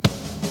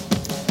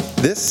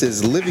This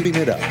is Living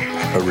It Up,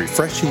 a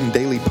refreshing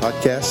daily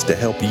podcast to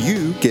help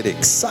you get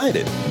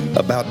excited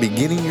about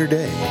beginning your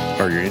day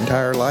or your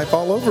entire life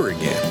all over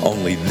again,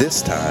 only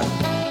this time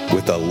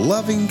with a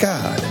loving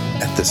God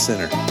at the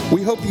center.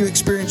 We hope you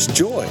experience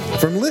joy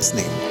from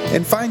listening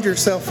and find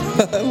yourself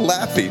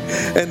laughing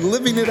and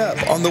living it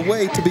up on the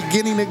way to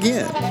beginning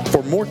again.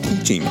 For more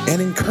teaching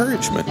and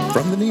encouragement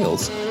from the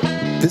Neils,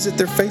 visit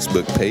their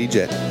Facebook page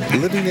at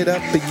Living It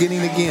Up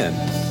Beginning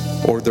Again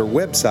or their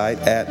website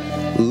at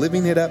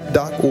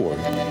livingitup.org.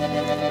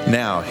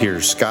 Now,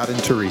 here's Scott and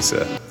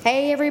Teresa.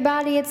 Hey,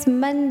 everybody, it's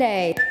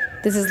Monday.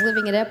 This is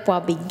Living It Up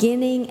while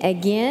beginning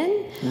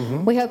again.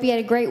 We hope you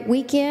had a great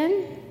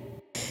weekend.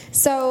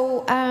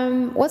 So,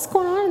 what's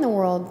going on in the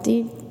world? Do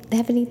you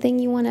have anything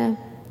you want to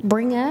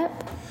bring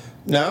up?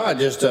 No, I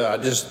just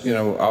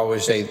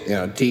always say,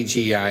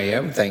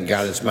 TGIM, thank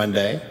God it's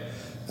Monday.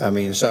 I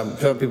mean, some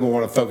people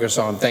want to focus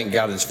on thank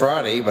God it's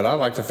Friday, but I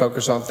like to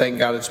focus on thank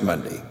God it's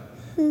Monday.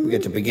 We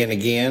get to begin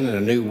again in a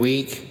new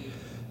week,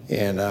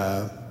 and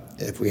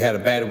if we had a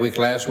bad week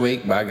last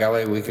week, by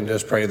golly, we can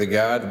just pray to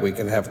God we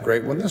can have a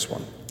great one this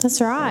one.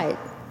 That's right,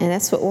 and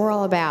that's what we're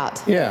all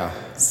about. Yeah.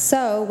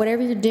 So,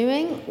 whatever you're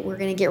doing, we're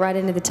going to get right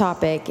into the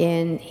topic,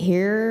 and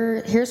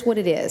here's what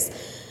it is.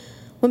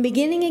 When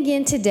beginning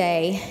again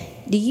today,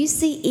 do you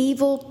see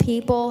evil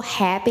people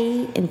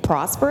happy and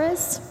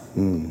prosperous?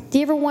 Do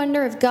you ever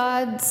wonder if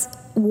God's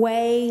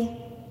way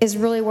is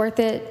really worth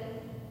it?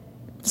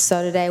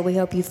 So today we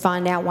hope you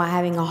find out why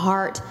having a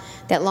heart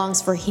that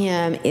longs for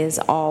Him is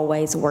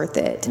always worth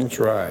it. That's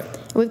right.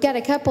 We've got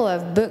a couple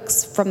of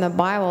books from the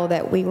Bible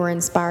that we were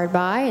inspired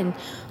by, and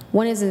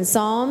one is in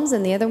Psalms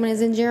and the other one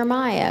is in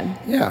Jeremiah.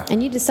 Yeah.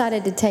 And you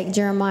decided to take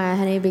Jeremiah,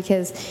 honey,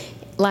 because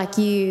like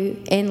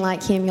you and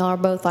like him, y'all are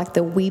both like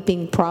the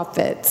weeping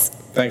prophets.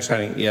 Thanks,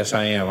 honey. Yes,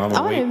 I am. I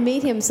want to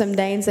meet him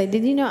someday and say,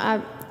 did you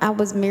know I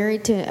was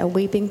married to a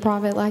weeping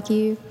prophet like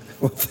you?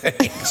 Well,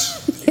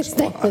 thanks. His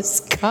name was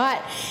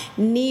Scott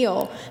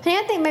Neal. Hey,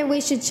 I think maybe we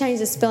should change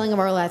the spelling of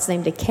our last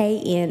name to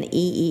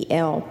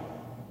Kneel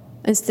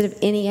instead of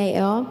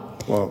Neal.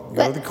 Well,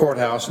 go to the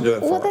courthouse and do it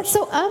for us. Well, that's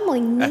so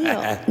humbling.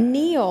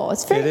 Neal.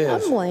 It's very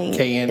humbling.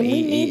 Kneel. And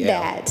we need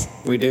that.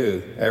 We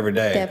do, every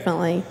day.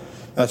 Definitely.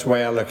 That's the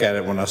way I look at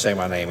it when I say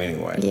my name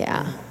anyway.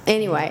 Yeah.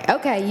 Anyway,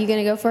 okay, you going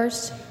to go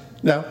first?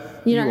 No.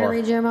 You're not going to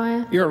read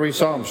Jeremiah? You're going to read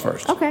Psalms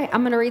first. Okay,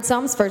 I'm going to read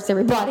Psalms first,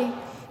 everybody.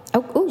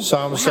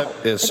 Psalm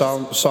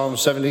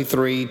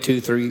 73,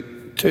 2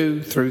 through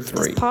 3.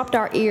 Just popped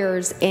our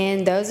ears,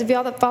 and those of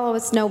y'all that follow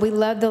us know we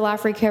love the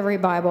Life Recovery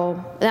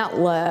Bible. Not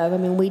love, I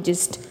mean, we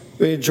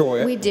enjoy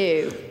it. We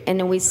do, and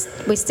then we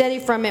study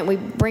from it. We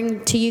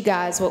bring to you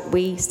guys what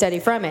we study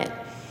from it.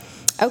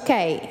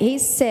 Okay, he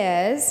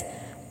says,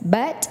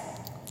 but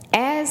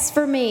as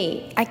for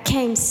me, I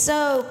came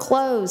so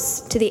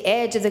close to the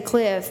edge of the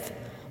cliff.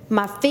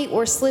 My feet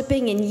were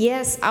slipping, and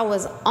yes, I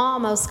was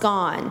almost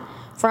gone.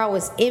 For I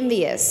was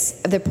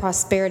envious of the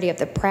prosperity of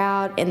the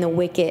proud and the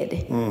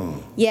wicked.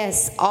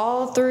 Yes,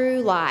 all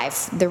through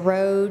life, the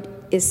road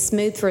is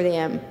smooth for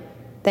them.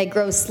 They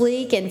grow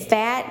sleek and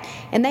fat,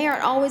 and they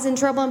aren't always in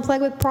trouble and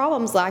plagued with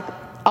problems like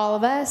all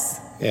of us.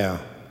 Yeah.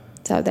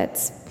 So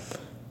that's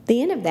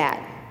the end of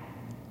that.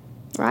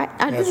 Right?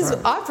 This is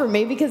odd for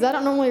me because I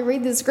don't normally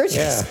read the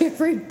scriptures to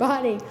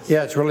everybody.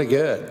 Yeah, it's really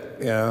good.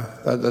 Yeah,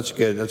 that's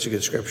good. That's a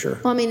good scripture.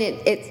 Well, I mean,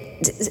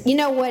 it. You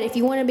know what? If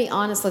you want to be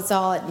honest, let's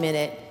all admit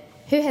it.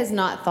 Who has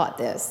not thought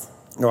this?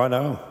 Oh, I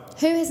know.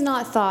 Who has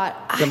not thought?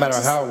 No matter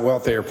how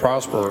wealthy or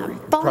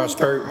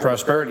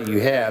prosperity you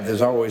have,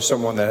 there's always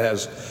someone that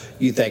has,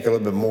 you think, a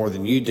little bit more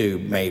than you do,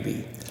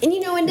 maybe. And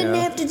it doesn't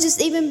have to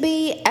just even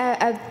be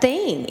a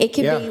thing. It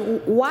could be,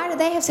 why do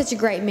they have such a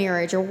great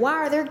marriage? Or why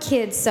are their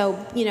kids so,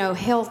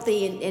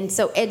 healthy and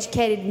so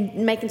educated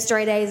and making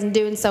straight A's and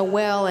doing so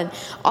well and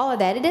all of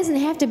that? It doesn't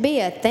have to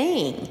be a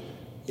thing.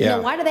 Yeah.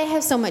 Why do they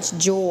have so much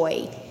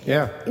joy?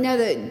 Yeah.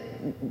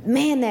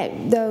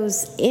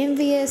 Those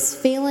envious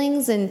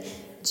feelings and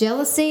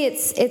jealousy,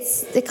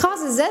 it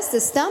causes us to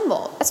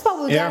stumble. That's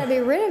why we've got to be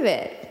rid of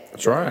it.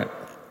 That's right.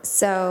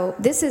 So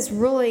this is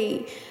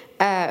really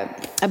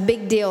a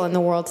big deal in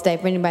the world today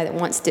for anybody that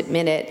wants to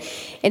admit it.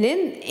 And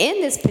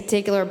in this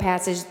particular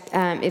passage,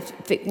 if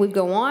we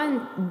go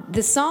on,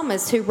 the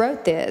psalmist who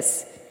wrote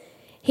this,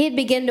 he had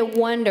begun to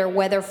wonder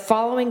whether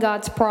following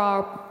God's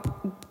program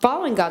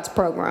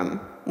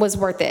was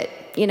worth it.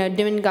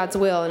 Doing God's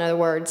will, in other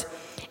words.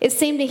 It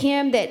seemed to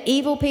him that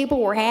evil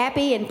people were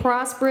happy and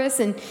prosperous,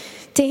 and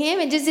to him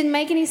it just didn't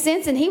make any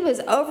sense, and he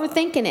was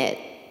overthinking it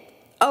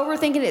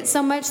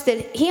so much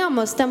that he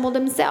almost stumbled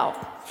himself.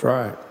 That's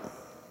right.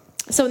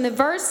 So in the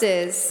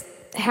verses,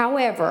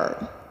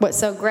 however, what's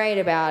so great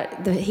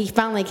about it, he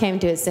finally came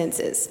to his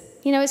senses.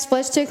 His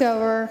flesh took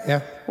over.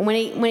 Yeah. When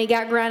he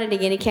got grounded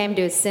again, he came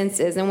to his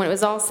senses, and when it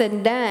was all said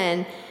and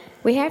done,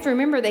 we have to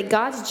remember that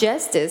God's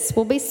justice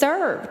will be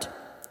served.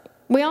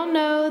 We all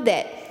know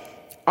that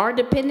our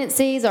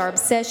dependencies, our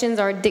obsessions,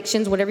 our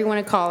addictions, whatever you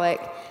want to call it,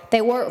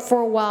 they work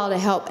for a while to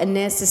help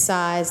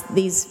anesthetize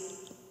these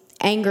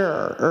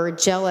anger or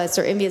jealous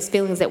or envious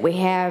feelings that we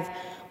have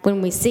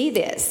when we see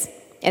this.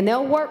 and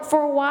they'll work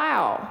for a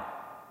while,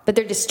 but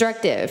they're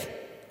destructive.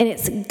 And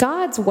it's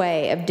God's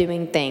way of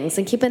doing things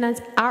and keeping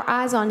our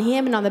eyes on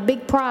Him and on the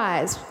big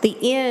prize, the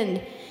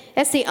end.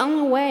 That's the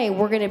only way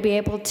we're going to be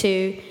able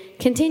to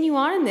continue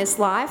on in this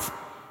life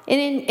and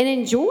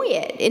enjoy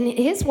it. And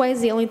His way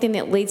is the only thing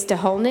that leads to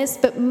wholeness,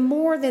 but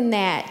more than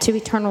that, to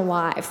eternal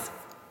life.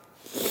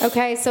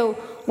 Okay, so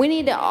we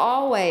need to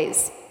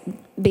always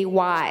be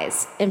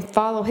wise and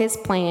follow His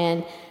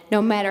plan,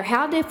 no matter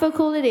how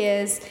difficult it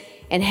is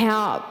and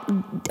how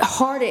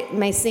hard it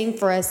may seem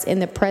for us in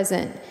the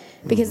present.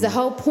 Because the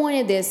whole point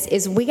of this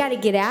is we got to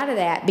get out of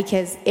that,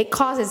 because it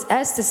causes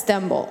us to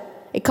stumble.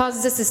 It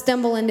causes us to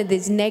stumble into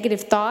these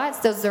negative thoughts.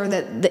 Those are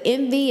the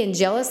envy and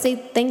jealousy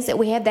things that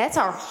we have. That's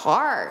our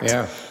heart.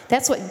 Yeah.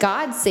 That's what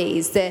God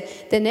sees. The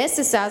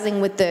anesthetizing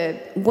with the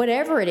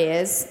whatever it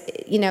is,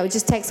 it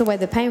just takes away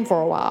the pain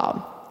for a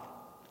while.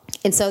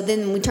 And so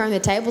then we turn the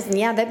tables,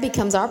 and that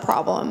becomes our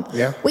problem.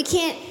 Yeah.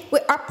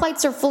 Our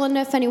plates are full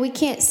enough, honey. We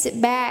can't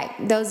sit back,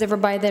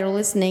 everybody that are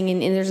listening,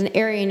 and there's an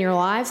area in your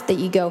life that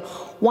you go,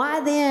 why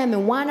them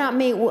and why not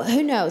me? Well,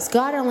 who knows?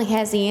 God only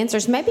has the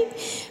answers.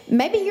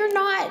 Maybe you're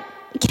not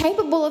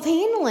capable of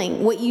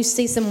handling what you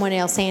see someone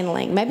else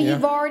handling. Maybe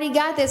you've already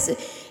got this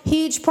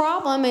huge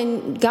problem,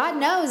 and God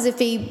knows if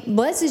He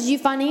blesses you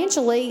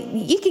financially,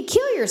 you could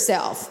kill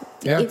yourself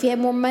if you had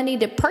more money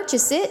to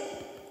purchase it.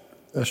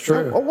 That's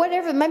true. Or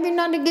whatever. Maybe you're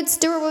not a good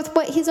steward with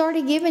what He's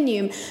already given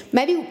you.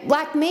 Maybe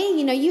like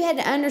me, you had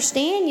to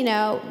understand,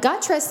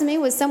 God trusted me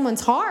with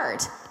someone's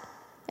heart.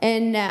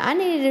 And I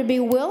needed to be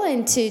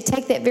willing to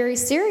take that very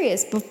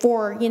serious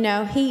before,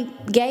 He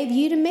gave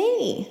you to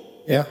me.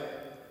 Yeah.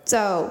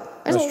 So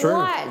there's a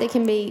lot that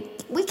can be.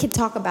 We could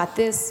talk about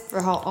this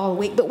for all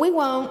week, but we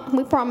won't.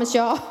 We promise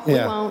y'all we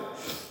won't.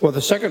 Well, the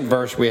second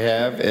verse we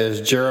have is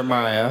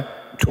Jeremiah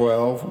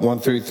 12, 1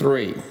 through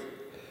 3.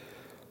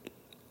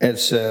 It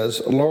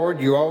says,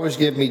 Lord, you always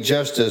give me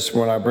justice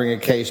when I bring a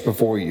case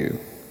before you.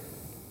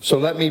 So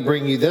let me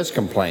bring you this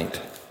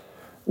complaint.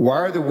 Why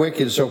are the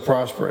wicked so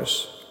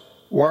prosperous?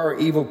 Why are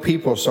evil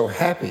people so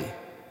happy?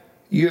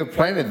 You have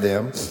planted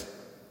them,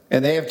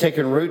 and they have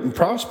taken root and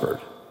prospered.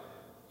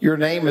 Your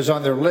name is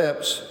on their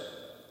lips,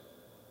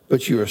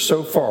 but you are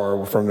so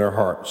far from their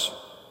hearts.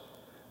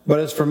 But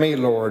as for me,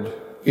 Lord,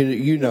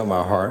 you know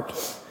my heart.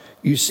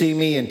 You see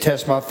me and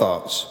test my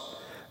thoughts.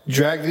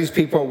 Drag these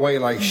people away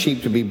like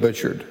sheep to be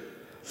butchered.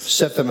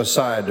 Set them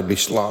aside to be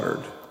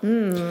slaughtered.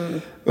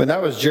 When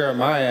that was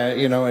Jeremiah,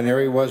 and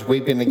there he was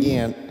weeping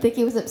again. I think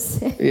he was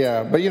upset.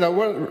 Yeah, but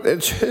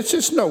it's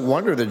just no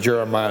wonder that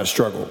Jeremiah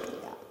struggled.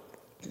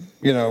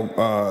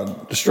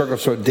 Struggled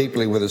so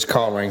deeply with his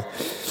calling.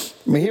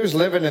 I mean, he was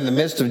living in the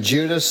midst of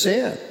Judah's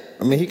sin.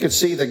 I mean, he could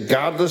see the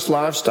godless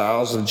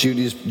lifestyles of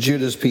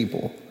Judah's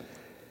people.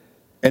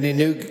 And he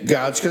knew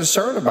God's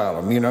concern about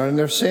them, and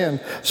their sin.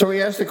 So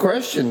he asked the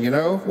question,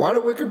 why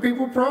do wicked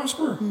people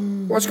prosper?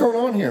 What's going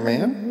on here,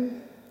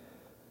 man?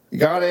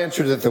 God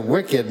answered that the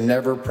wicked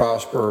never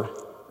prosper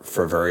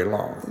for very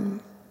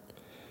long.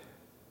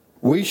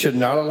 We should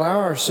not allow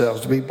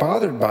ourselves to be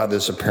bothered by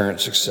this apparent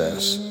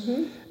success.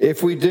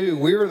 If we do,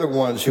 we are the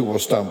ones who will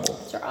stumble.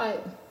 That's right.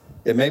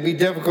 It may be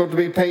difficult to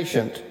be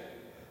patient,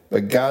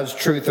 but God's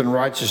truth and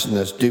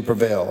righteousness do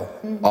prevail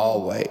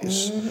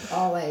always.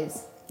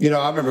 Always.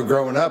 I remember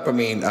growing up,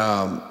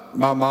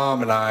 my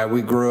mom and I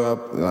grew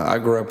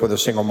up with a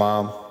single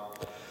mom,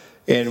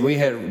 and we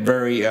had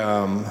very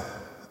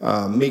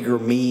meager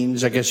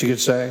means, I guess you could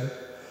say.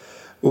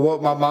 But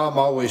what my mom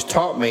always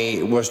taught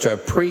me was to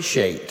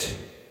appreciate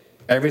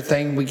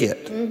everything we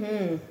get.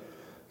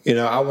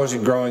 I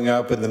wasn't growing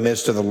up in the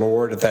midst of the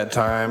Lord at that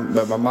time,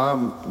 but my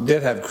mom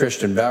did have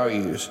Christian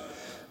values,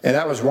 and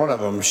that was one of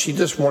them. She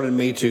just wanted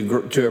me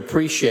to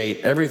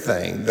appreciate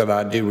everything that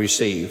I do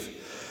receive.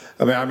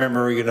 I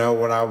remember,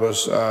 when I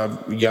was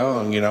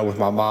young, with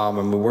my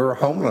mom, we were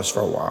homeless for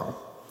a while.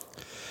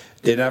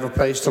 Didn't have a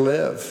place to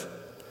live.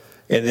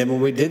 And then when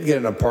we did get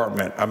an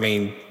apartment,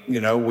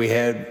 we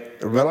had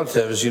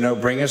relatives,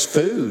 bring us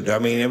food.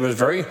 It was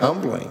very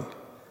humbling.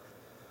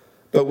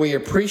 But we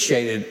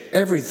appreciated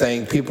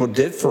everything people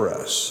did for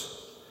us.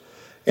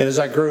 And as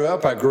I grew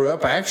up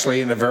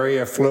actually in a very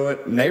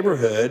affluent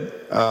neighborhood.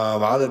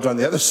 I lived on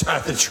the other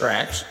side of the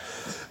tracks.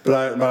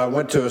 But I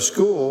went to a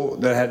school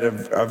that had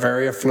a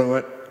very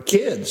affluent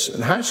kids in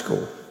high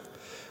school.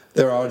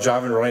 They were all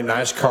driving really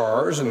nice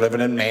cars and living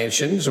in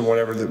mansions and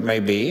whatever that may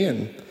be.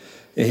 And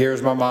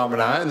here's my mom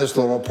and I in this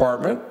little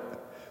apartment.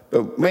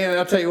 But man,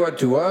 I'll tell you what,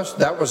 to us,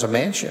 that was a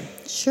mansion.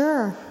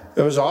 Sure.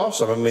 It was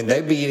awesome.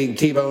 They'd be eating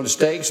T-bone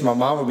steaks. My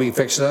mom would be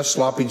fixing us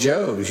sloppy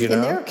joes,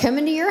 And they were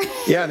coming to your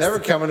house. Yeah, and they were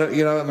coming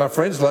to, my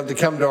friends loved to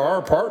come to our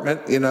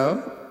apartment,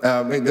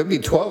 there'd be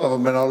 12 of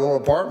them in our little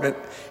apartment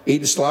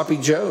eating sloppy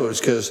joes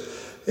because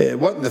it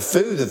wasn't the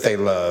food that they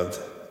loved.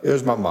 It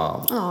was my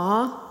mom.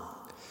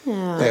 Aw.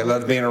 Yeah. They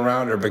loved being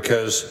around her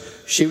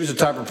because she was the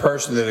type of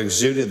person that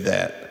exuded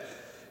that.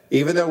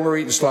 Even though we're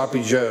eating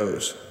sloppy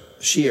joes,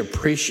 she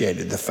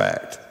appreciated the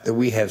fact that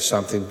we had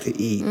something to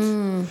eat.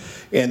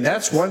 And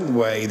that's one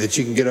way that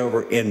you can get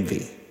over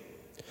envy.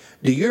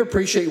 Do you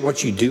appreciate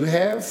what you do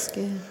have?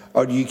 good.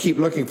 Or do you keep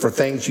looking for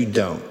things you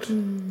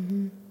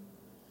don't?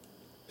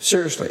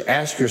 Seriously,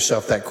 ask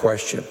yourself that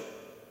question.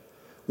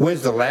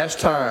 When's the last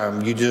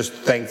time you just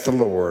thanked the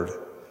Lord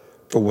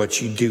for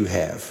what you do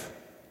have?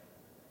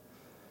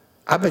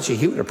 I bet you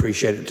he would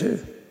appreciate it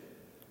too.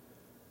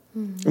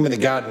 I mean, the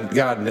God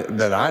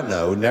that I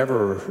know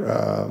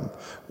never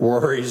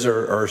worries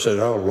or says,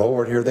 "Oh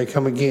Lord, here they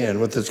come again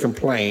with this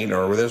complaint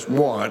or with this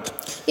want."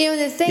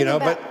 The thing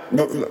about...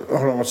 but hold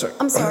on one second.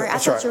 I'm sorry, I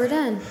thought you were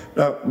done.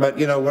 No, but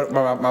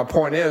what my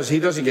point is, he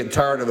doesn't get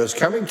tired of us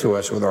coming to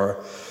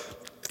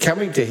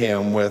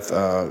him with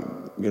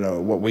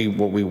what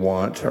we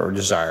want or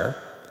desire.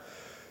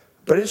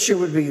 But it sure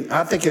would be.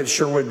 I think it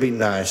sure would be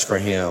nice for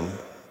him,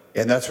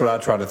 and that's what I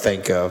try to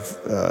think of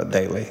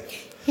daily.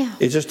 Yeah.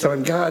 It's just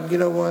telling God, you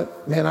know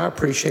what, man, I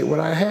appreciate what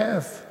I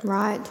have.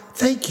 Right.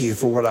 Thank you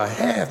for what I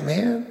have,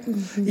 man.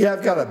 Yeah,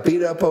 I've got a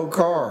beat up old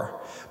car,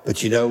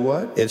 but you know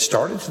what? It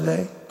started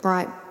today.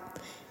 Right.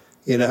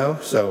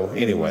 So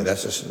anyway,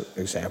 that's just an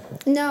example.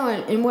 No,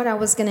 and what I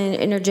was going to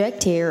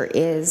interject here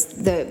is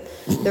the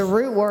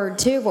root word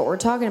too of what we're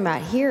talking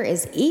about here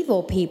is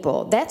evil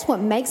people. That's what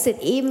makes it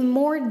even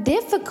more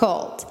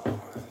difficult.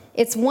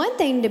 It's one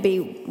thing to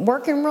be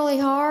working really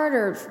hard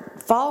or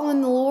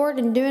following the Lord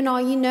and doing all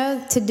you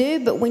know to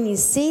do, but when you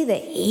see the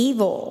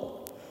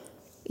evil,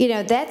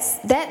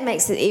 that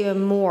makes it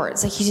even more.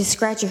 It's like you just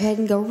scratch your head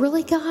and go,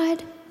 "Really,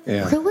 God?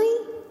 Yeah.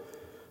 Really?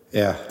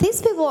 Yeah.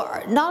 These people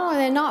are not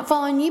only not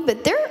following you,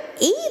 but they're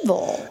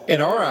evil." In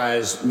our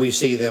eyes, we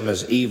see them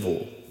as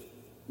evil,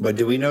 but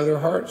do we know their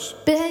hearts?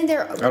 But I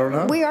don't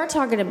know. We are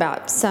talking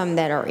about some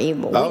that are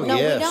evil. Oh, We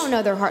yes. don't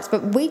know their hearts,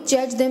 but we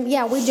judge them.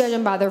 Yeah, we judge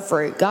them by their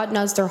fruit. God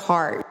knows their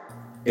heart.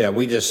 Yeah,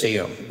 we just see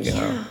them,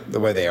 the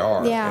way they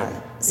are. Yeah.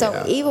 So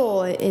Yeah.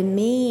 evil and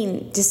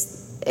mean,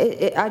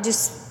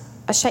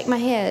 I shake my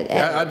head.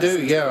 At I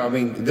do, yeah. I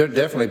mean, there are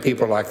definitely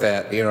people like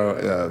that,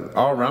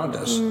 all around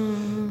us.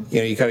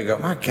 You kind of go,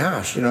 my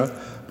gosh,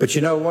 But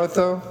you know what,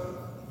 though?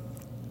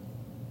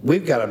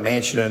 We've got a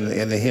mansion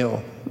in the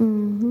hill,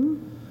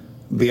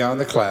 beyond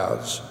the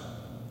clouds,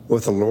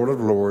 with the Lord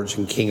of Lords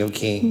and King of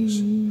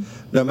Kings.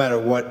 No matter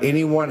what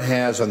anyone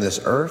has on this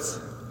earth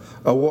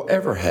or will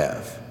ever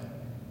have.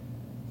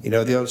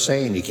 The old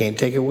saying, you can't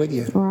take it with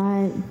you.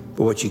 Right.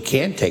 But what you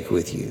can take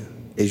with you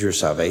is your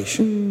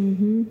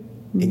salvation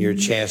and your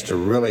chance to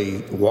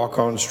really walk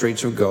on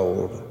streets of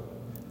gold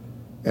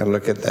and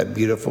look at that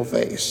beautiful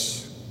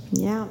face.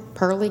 Yeah.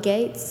 Pearly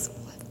gates.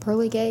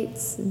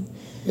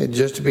 And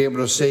just to be able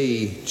to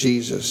see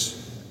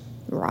Jesus,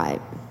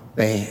 Right.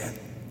 man,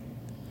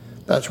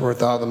 that's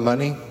worth all the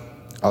money,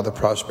 all the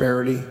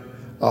prosperity,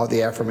 all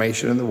the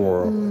affirmation in the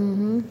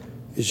world.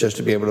 Is just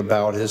to be able to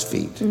bow at his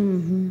feet.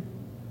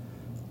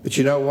 But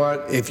you know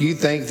what? If you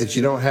think that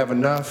you don't have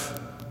enough,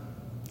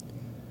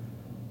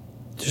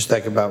 just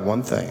think about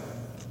one thing.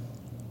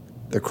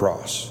 The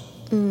cross.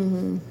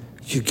 You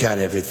got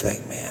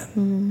everything,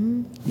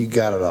 man. You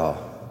got it all.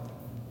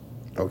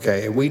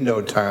 Okay? And we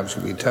know times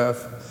can be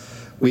tough.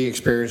 We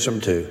experience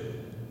them too.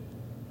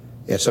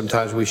 And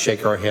sometimes we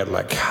shake our head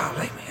like,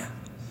 golly, man.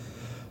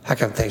 How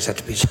come things have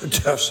to be so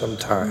tough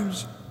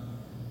sometimes?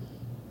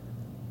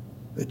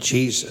 But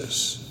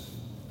Jesus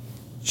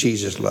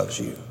loves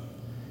you.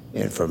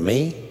 And for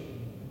me,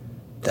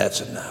 that's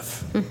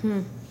enough.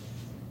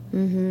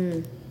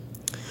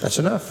 That's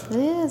enough. It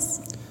is.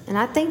 And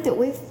I think that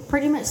we've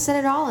pretty much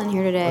said it all in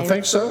here today. I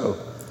think so.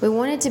 We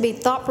want it to be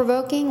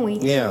thought-provoking. We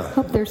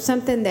hope there's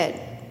something that,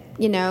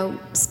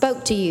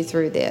 spoke to you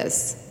through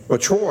this. Well,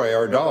 Troy,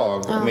 our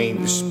dog, I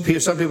mean,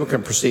 some people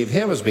can perceive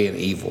him as being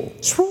evil.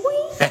 Troy?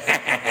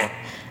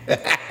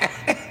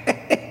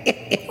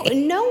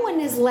 No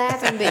one is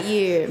laughing but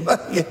you.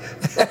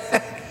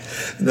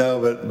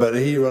 No, but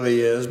he really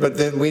is. But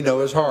then we know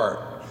his heart.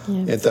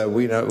 Yeah. And so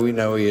we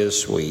know he is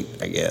sweet,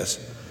 I guess.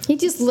 He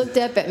just looked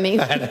up at me.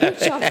 I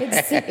wish y'all could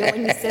see it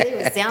when you said he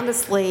was sound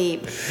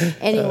asleep.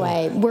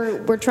 Anyway,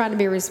 we're trying to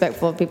be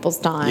respectful of people's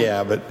time.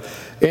 Yeah, but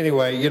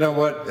anyway, you know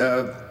what?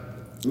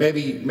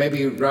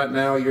 Maybe right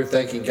now you're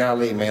thinking,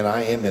 golly, man,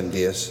 I am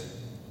envious.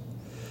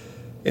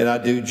 And I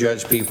do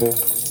judge people.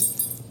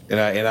 And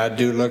I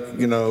do look,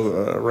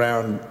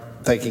 around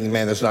thinking,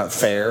 man, that's not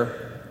fair.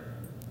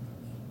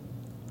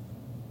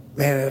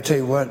 Man, I'll tell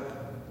you what,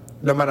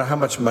 no matter how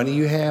much money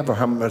you have or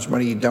how much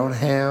money you don't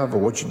have or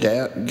what you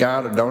got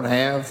or don't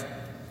have,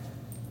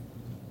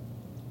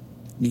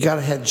 you got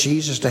to have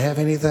Jesus to have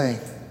anything.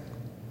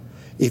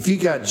 If you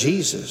got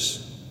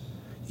Jesus,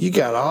 you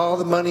got all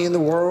the money in the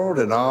world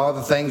and all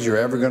the things you're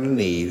ever going to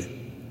need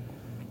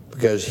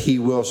because he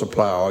will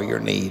supply all your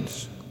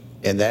needs.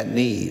 And that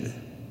need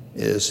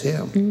is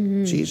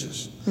him,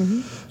 Jesus.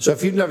 So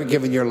if you've never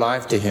given your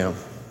life to him,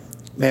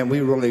 man,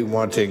 we really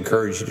want to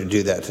encourage you to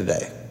do that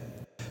today.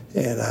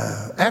 And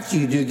after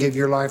you do give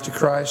your life to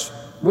Christ,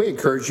 we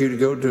encourage you to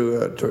go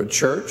to a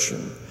church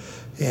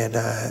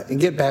and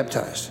get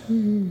baptized.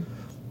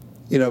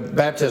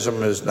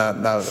 Baptism is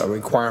not a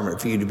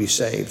requirement for you to be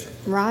saved.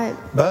 Right.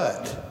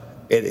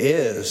 But it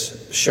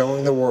is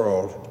showing the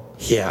world,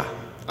 yeah,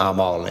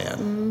 I'm all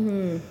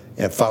in.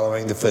 and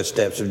following the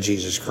footsteps of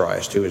Jesus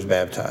Christ, who was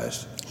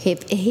baptized.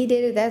 If he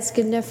did it, that's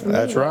good enough for me.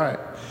 That's right.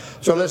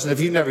 So listen, if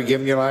you've never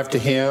given your life to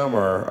him,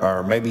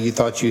 or maybe you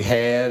thought you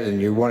had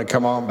and you want to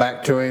come on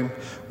back to him,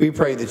 we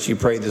pray that you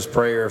pray this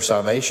prayer of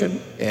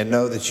salvation and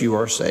know that you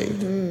are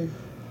saved.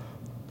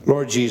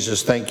 Lord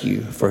Jesus, thank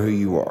you for who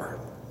you are.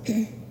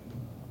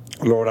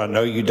 Lord, I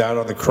know you died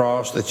on the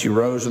cross, that you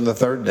rose on the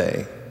third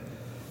day.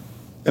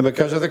 And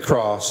because of the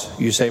cross,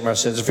 you say my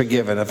sins are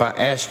forgiven if I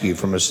ask you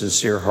from a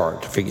sincere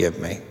heart to forgive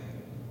me.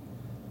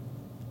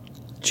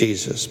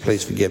 Jesus,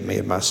 please forgive me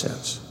of my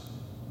sins.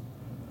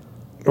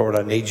 Lord,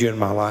 I need you in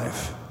my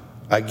life.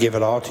 I give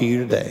it all to you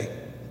today.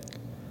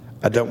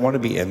 I don't want to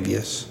be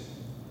envious.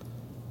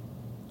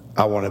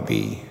 I want to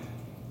be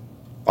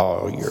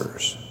all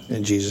yours.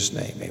 In Jesus'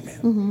 name,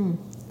 amen.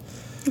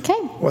 Okay.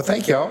 Well,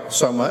 thank y'all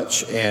so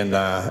much. And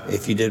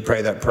if you did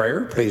pray that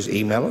prayer, please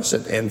email us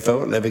at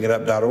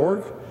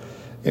info@livingitup.org.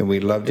 And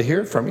we'd love to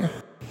hear from you.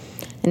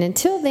 And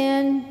until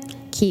then,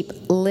 keep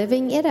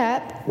living it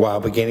up While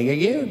beginning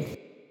again.